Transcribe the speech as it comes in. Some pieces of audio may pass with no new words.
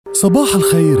صباح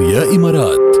الخير يا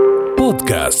إمارات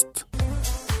بودكاست.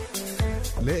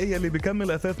 لاقي اللي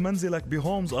بيكمل أثاث منزلك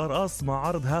بهومز ار اس مع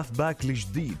عرض هاف باك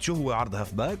الجديد. شو هو عرض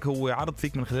هاف باك؟ هو عرض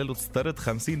فيك من خلاله تسترد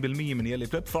 50% من يلي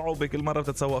بتدفعه بكل مرة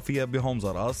بتتسوق فيها بهومز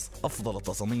ار اس. أفضل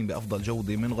التصاميم بأفضل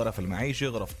جودة من غرف المعيشة،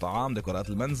 غرف الطعام، ديكورات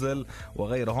المنزل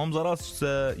وغيرها. هومز ار اس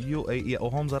UAE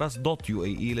أو homes r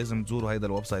us.UAE. لازم تزوروا هيدا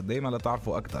الويب سايت دايما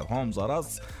لتعرفوا أكثر. homes r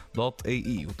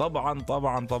us.AE. وطبعا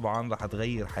طبعا طبعا رح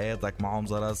تغير حياتك مع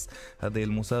هومز ار اس. هذه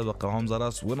المسابقة هومز ار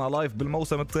اس وينا لايف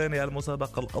بالموسم الثاني،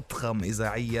 المسابقة الأضخم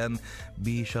إذاعيا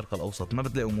بالشرق الأوسط. ما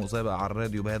بتلاقوا مسابقة على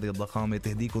الراديو بهذه الضخامة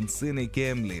تهديكم سنة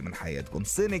كاملة من حياتكم،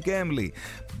 سنة كاملة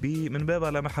من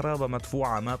بابها لمحرابها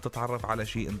مدفوعة. ما بتتعرف على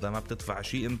شيء انت، ما بتدفع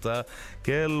شيء انت،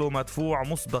 كله مدفوع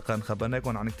مسبقا.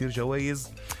 خبرناكم عن كتير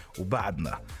جوائز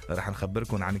وبعدنا رح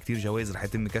نخبركم عن كتير جوائز رح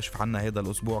يتم كشف عنها هذا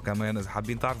الأسبوع كمان. إذا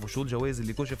حابين تعرفوا شو الجوائز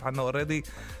اللي كشف عنها اوريدي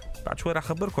بعد شوي رح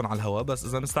خبركم على الهواء. بس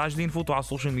إذا مستعجلين فوتوا على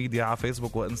السوشيال ميديا على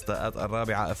فيسبوك وإنستا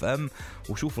الرابعة FM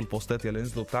وشوفوا البوستات يلي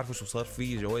نزلوا. بتعرفوا شو صار؟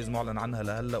 في جوائز معلن عنها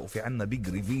لهلا، وفي عنا بيج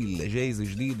ريفيل جايزة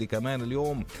جديدة كمان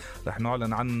اليوم رح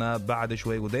نعلن عنها بعد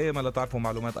شوي. ودايما لتعرفوا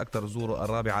معلومات أكتر زوروا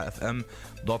الرابعة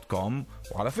FM.com.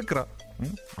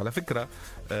 وعلى فكرة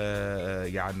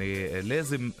يعني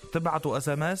لازم تبعتوا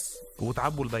SMS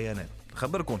وتعبوا البيانات.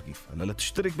 خبركم كيف. هلا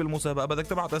تشترك بالمسابقة بدك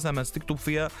تبعت SMS تكتب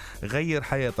فيها غير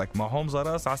حياتك مع هومز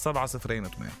ار اس على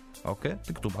 7028. اوكي،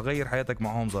 تكتب غير حياتك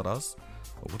مع هومز ار اس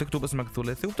وتكتب اسمك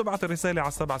الثلاثي وبتبعت الرسالة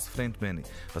على 7028.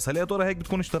 بس هل يا ترى هيك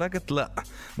بتكون اشتركت؟ لا،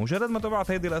 مجرد ما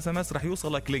تبعت هيدي الSMS رح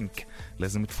يوصلك لينك،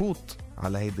 لازم تفوت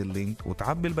على هيدي اللينك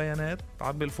وتعبي البيانات،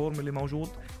 تعبي الفورم اللي موجود،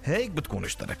 هيك بتكون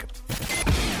اشتركت.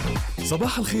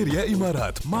 صباح الخير يا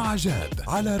إمارات مع جاد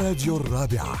على راديو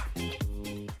الرابعة.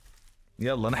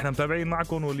 يلا نحن متابعين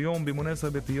معكم، واليوم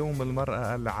بمناسبة يوم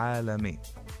المرأة العالمي.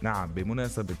 نعم،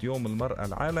 بمناسبة يوم المرأة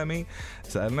العالمي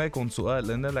سألناكم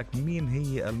سؤال، قلنا لك مين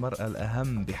هي المرأة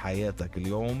الأهم بحياتك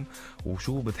اليوم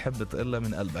وشو بتحب تقلها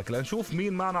من قلبك. لنشوف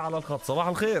مين معنا على الخط. صباح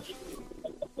الخير.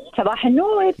 صباح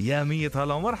النور يا ميت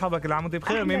هلا ومرحبا، كل عام وانت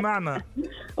بخير. مين معنا؟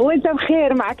 وانت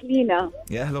بخير، معك لينا.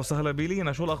 يا أهلا وسهلا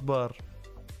بلينا، شو الأخبار؟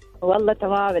 والله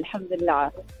تمام الحمد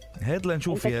لله. هيد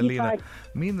لنشوف يا لينا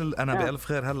مين أنا بألف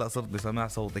خير. هلأ صرت بسماع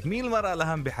صوتك. مين المرأة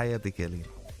الأهم بحياتك يا لينا؟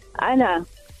 أنا.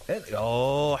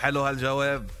 أوه حلو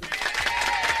هالجواب،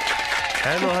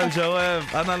 حلو هالجواب.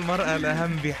 أنا المرأة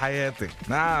الأهم بحياتك.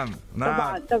 نعم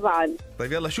طبعا.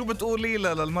 طيب يلا، شو بتقولي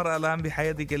للمرأة الأهم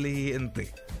بحياتك اللي هي أنت؟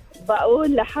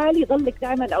 بقول لحالي ضلك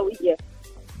دائما قوية.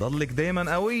 ضلك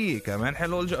دائما قوية كمان.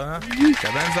 حلو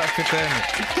كمان زقفة ثاني.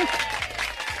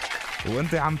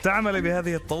 وانت عم تعملي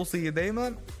بهذه التوصية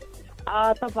دايما؟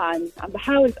 طبعا عم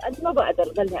بحاول بقد ما بقدر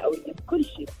ضلها قوية كل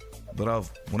شيء.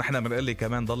 برافو. ونحن بنقول لك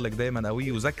كمان ضلك دايما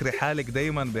قوي، وذكري حالك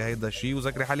دايما بهيدا الشيء،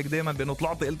 وذكري حالك دايما بانه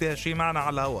طلعتي قلتي هالشيء معنا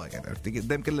على الهواء، يعني عرفتي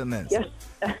قدام كل الناس.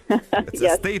 It's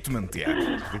a statement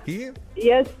يعني. كيف؟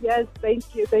 يس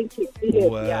ثانك يو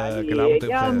كثير.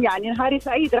 يعني نهاري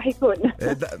سعيد رح يكون.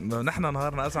 نحن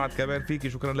نهارنا اسعد كمان فيكي.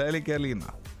 شكرا لك يا لينا.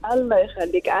 الله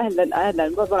يخليك.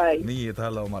 اهلا باي. نية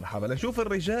هلا ومرحبا. لنشوف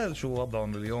الرجال شو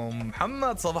وضعهم اليوم.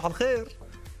 محمد صباح الخير.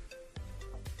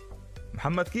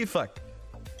 محمد كيفك؟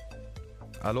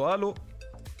 الو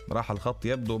راح الخط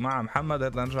يبدو مع محمد.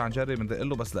 هات نرجع نجرب ندق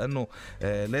له، بس لانه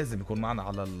لازم يكون معنا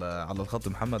على الخط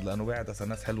محمد، لانه بعت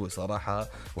SMS حلوه صراحه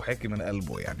وحكي من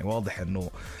قلبه، يعني واضح انه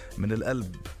من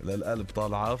القلب للقلب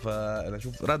طالعه.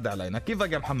 فنشوف رد علينا.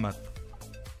 كيفك يا محمد؟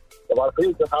 صباح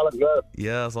الخير، كيف حالك جاد؟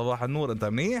 يا صباح النور، انت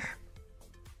منيح؟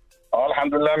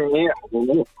 الحمد لله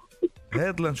منيح.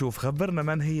 هات لنشوف، خبرنا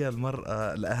من هي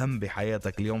المرأة الأهم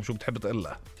بحياتك اليوم، شو بتحب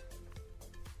تقلها؟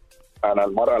 أنا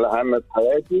المرأة الأهم في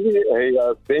حياتي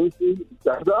هي بنتي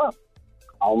شهدة،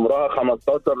 عمرها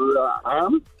 15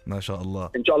 عام. ما شاء الله.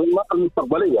 إن شاء الله المرأة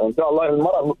المستقبلية، إن شاء الله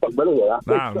المرأة المستقبلية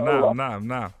يعني.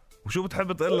 نعم. وشو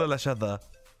بتحب تقلها لشذا؟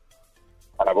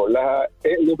 أنا بقول لها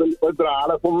اقلب القدرة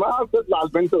على فمها تطلع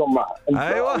البنت لأمها.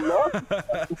 أيوة.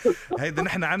 هيدا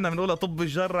نحن عنا بنقولها طب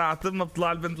الجرة على تم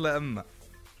بتطلع البنت لأمها.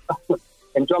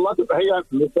 إن شاء الله تبقى هي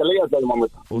مثالية زي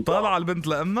مامتها. وطالعة البنت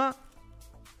لأمها؟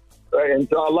 إن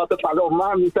شاء الله تطلع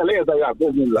لأمها مثالية زيها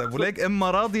بإذن الله. طيب وليك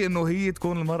أمها راضي إنه هي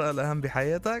تكون المرأة الأهم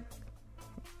بحياتك؟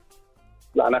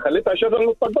 لا أنا خليتها شذا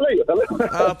المستقبلية.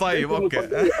 طيب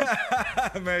أوكي.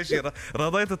 ماشي،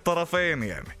 رضيت الطرفين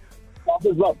يعني.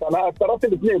 بالضبط. انا اعترفت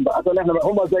باثنين بقى عشان احنا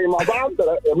هم زي مع بعض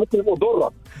ممكن يبقوا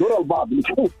ضرر البعض.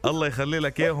 الله يخلي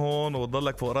لك اياهم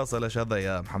وتضلك فوق راسها لشذا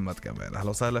يا محمد كمان. اهلا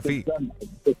وسهلا فيك.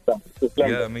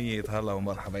 يا ميت هلا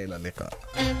ومرحبا، الى اللقاء.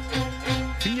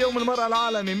 في يوم المرأة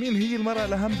العالمي، مين هي المرأة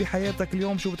الأهم بحياتك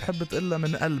اليوم؟ شو بتحب تقلها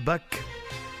من قلبك؟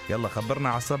 يلا خبرنا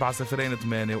على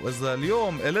 7028. وإذا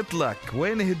اليوم قلت لك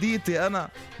وين هديتي أنا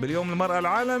باليوم المرأة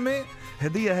العالمي،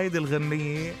 هدية هيدي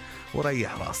الغنية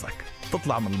وريح راسك،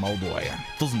 تطلع من الموضوع يعني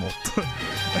تزمط.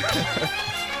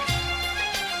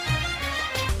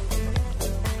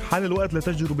 حان الوقت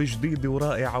لتجربة جديدة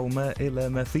ورائعة وما إلى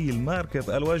مثيل. ماركت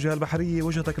الواجهة البحرية،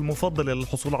 وجهتك المفضلة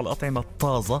للحصول على الأطعمة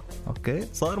الطازة، أوكي،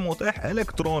 صار متاح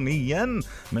إلكترونيا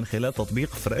من خلال تطبيق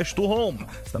فريش تو هوم.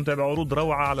 استمتع بعروض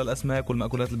روعة على الأسماك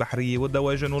والمأكولات البحرية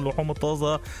والدواجن واللحوم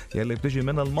الطازة يلي بتجي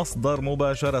من المصدر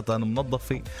مباشرة،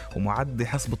 منظفة ومعدة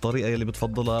حسب الطريقة يلي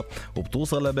بتفضلها،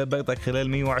 وبتوصل لباب بيتك خلال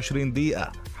 120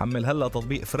 دقيقة. حمل هلا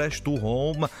تطبيق فريش تو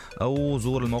هوم أو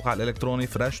زور الموقع الإلكتروني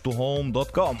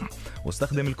freshtohome.com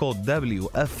واستخدم الكود WFM15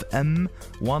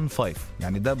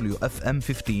 يعني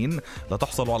WFM15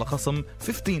 لتحصلوا على خصم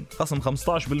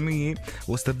 15%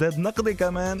 واسترداد نقدي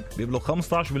كمان بيبلغ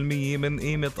 15% من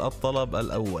قيمة الطلب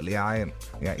الأول. يا عين،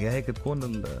 يعني هيك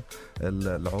تكون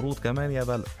العروض كمان يا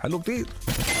بل حلو كتير.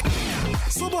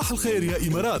 صباح الخير يا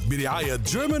إمارات برعاية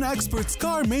German Experts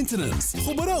Car Maintenance،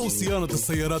 خبراء صيانة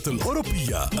السيارات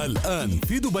الأوروبية الآن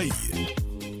في دبي.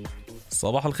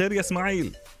 صباح الخير يا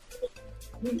إسماعيل.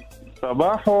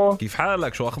 صباحو، كيف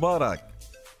حالك؟ شو أخبارك؟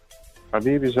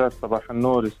 حبيبي جاد، صباح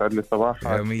النور، يسعد لي صباحك.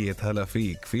 يومية هلا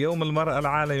فيك. في يوم المرأة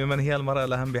العالمي، من هي المرأة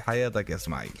الأهم بحياتك يا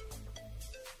إسماعيل؟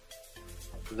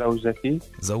 زوجتي.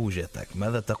 زوجتك.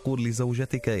 ماذا تقول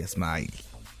لزوجتك يا إسماعيل؟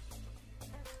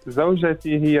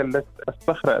 زوجتي هي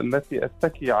الصخرة التي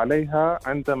أتكي عليها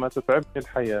عندما تتعبني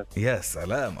الحياة. يا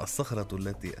سلام، الصخرة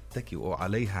التي أتكئ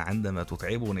عليها عندما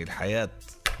تتعبني الحياة.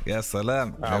 يا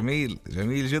سلام، جميل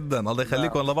جميل جدا، الله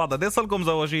يخليكم لبعض. قد ايه صاركم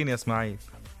مزوجين يا اسماعيل؟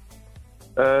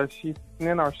 شي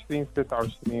 22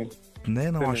 23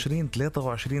 22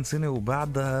 23 سنة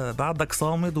وبعدك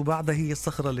صامد وبعدها هي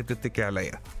الصخرة اللي بتتكي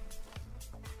عليها.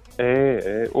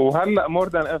 ايه وهلا مور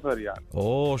ذان ايفر يعني.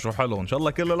 اوه شو حلو، ان شاء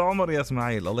الله كل العمر يا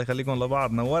اسماعيل، الله يخليكم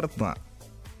لبعض، نورتنا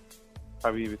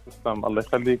حبيبي. تسلم، الله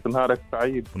يخليك، نهارك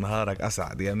سعيد. نهارك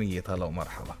اسعد يا مية، هلا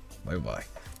ومرحبا، باي باي.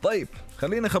 طيب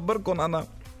خليني اخبركم، انا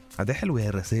هذه حلوة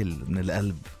هالرسائل من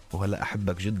القلب، وهلا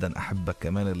احبك جدا، احبك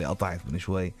كمان اللي قطعت من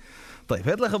شوي. طيب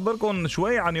هات لخبركم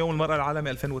شوي عن يوم المرأة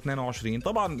العالمي 2022.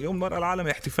 طبعا يوم المرأة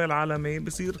العالمي احتفال عالمي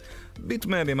بصير ب8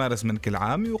 مارس من كل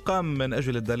عام، يقام من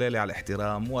أجل الدلالة على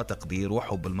الاحترام وتقدير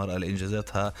وحب المرأة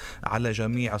لإنجازاتها على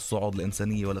جميع الصعود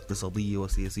الإنسانية والاقتصادية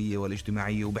والسياسية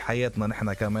والاجتماعية وبحياتنا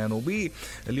نحن كمان.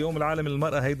 وباليوم العالمي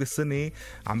للمرأة هيدي السنة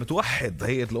عم توحد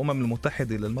هيئة الأمم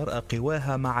المتحدة للمرأة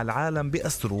قواها مع العالم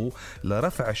بأسره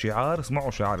لرفع شعار،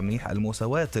 اسمعوا شعار منيح،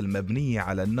 المساواة المبنية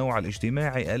على النوع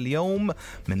الاجتماعي اليوم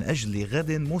من أجل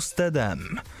غد مستدام.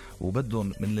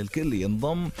 وبدهم من الكل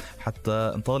ينضم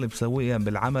حتى نطالب سويا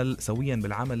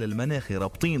بالعمل المناخي،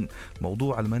 رابطين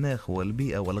موضوع المناخ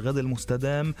والبيئة والغد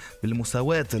المستدام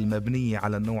بالمساواة المبنية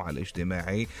على النوع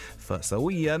الاجتماعي.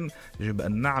 فسويا يجب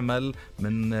أن نعمل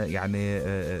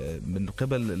من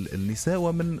قبل النساء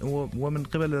ومن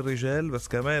قبل الرجال، بس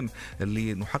كمان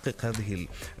اللي نحقق هذه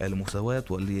المساواة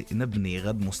واللي نبني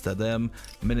غد مستدام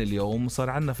من اليوم. صار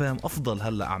عنا فهم أفضل،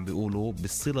 هلأ عم بيقولوا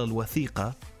بالصلة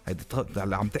الوثيقة،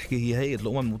 اللي عم تحكي هي هيئة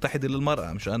الأمم المتحدة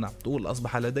للمرأة مش أنا، بتقول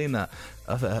أصبح لدينا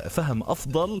فهم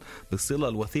أفضل بالصلة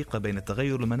الوثيقة بين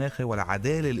التغير المناخي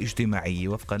والعدالة الاجتماعية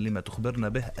وفقا لما تخبرنا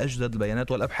به أجدد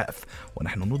البيانات والأبحاث.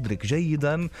 ونحن ندرك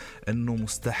جيدا أنه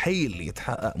مستحيل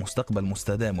يتحقق مستقبل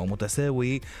مستدام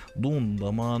ومتساوي دون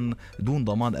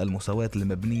ضمان المساواة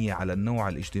المبنية على النوع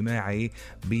الاجتماعي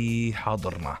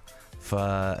بحاضرنا.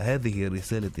 فهذه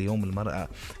رسالة يوم المرأة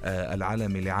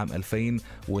العالمي لعام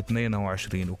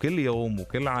 2022. وكل يوم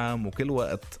وكل عام وكل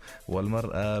وقت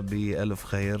والمرأة بألف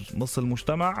خير. نص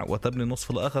المجتمع وتبني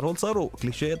النصف الآخر، هول صاروا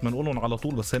كليشيات بنقولهم على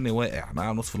طول بس هن واقع.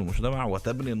 نعم، نصف المجتمع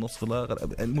وتبني النصف الآخر،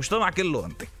 المجتمع كله.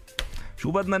 أنت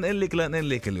شو بدنا نقول لك؟ لا نقول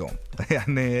لك اليوم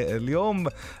يعني اليوم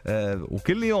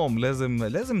وكل يوم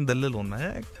لازم ندللهم،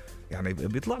 ما هيك يعني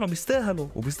بيطلع لهم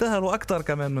وبيستاهلوا أكتر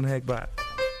كمان من هيك بعد.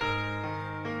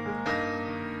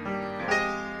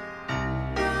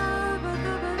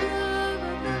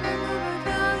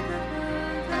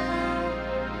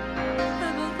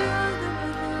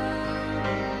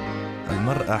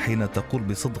 المرأة حين تقول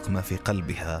بصدق ما في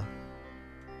قلبها،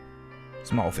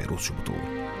 اسمعوا فيروز شو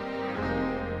بتقول.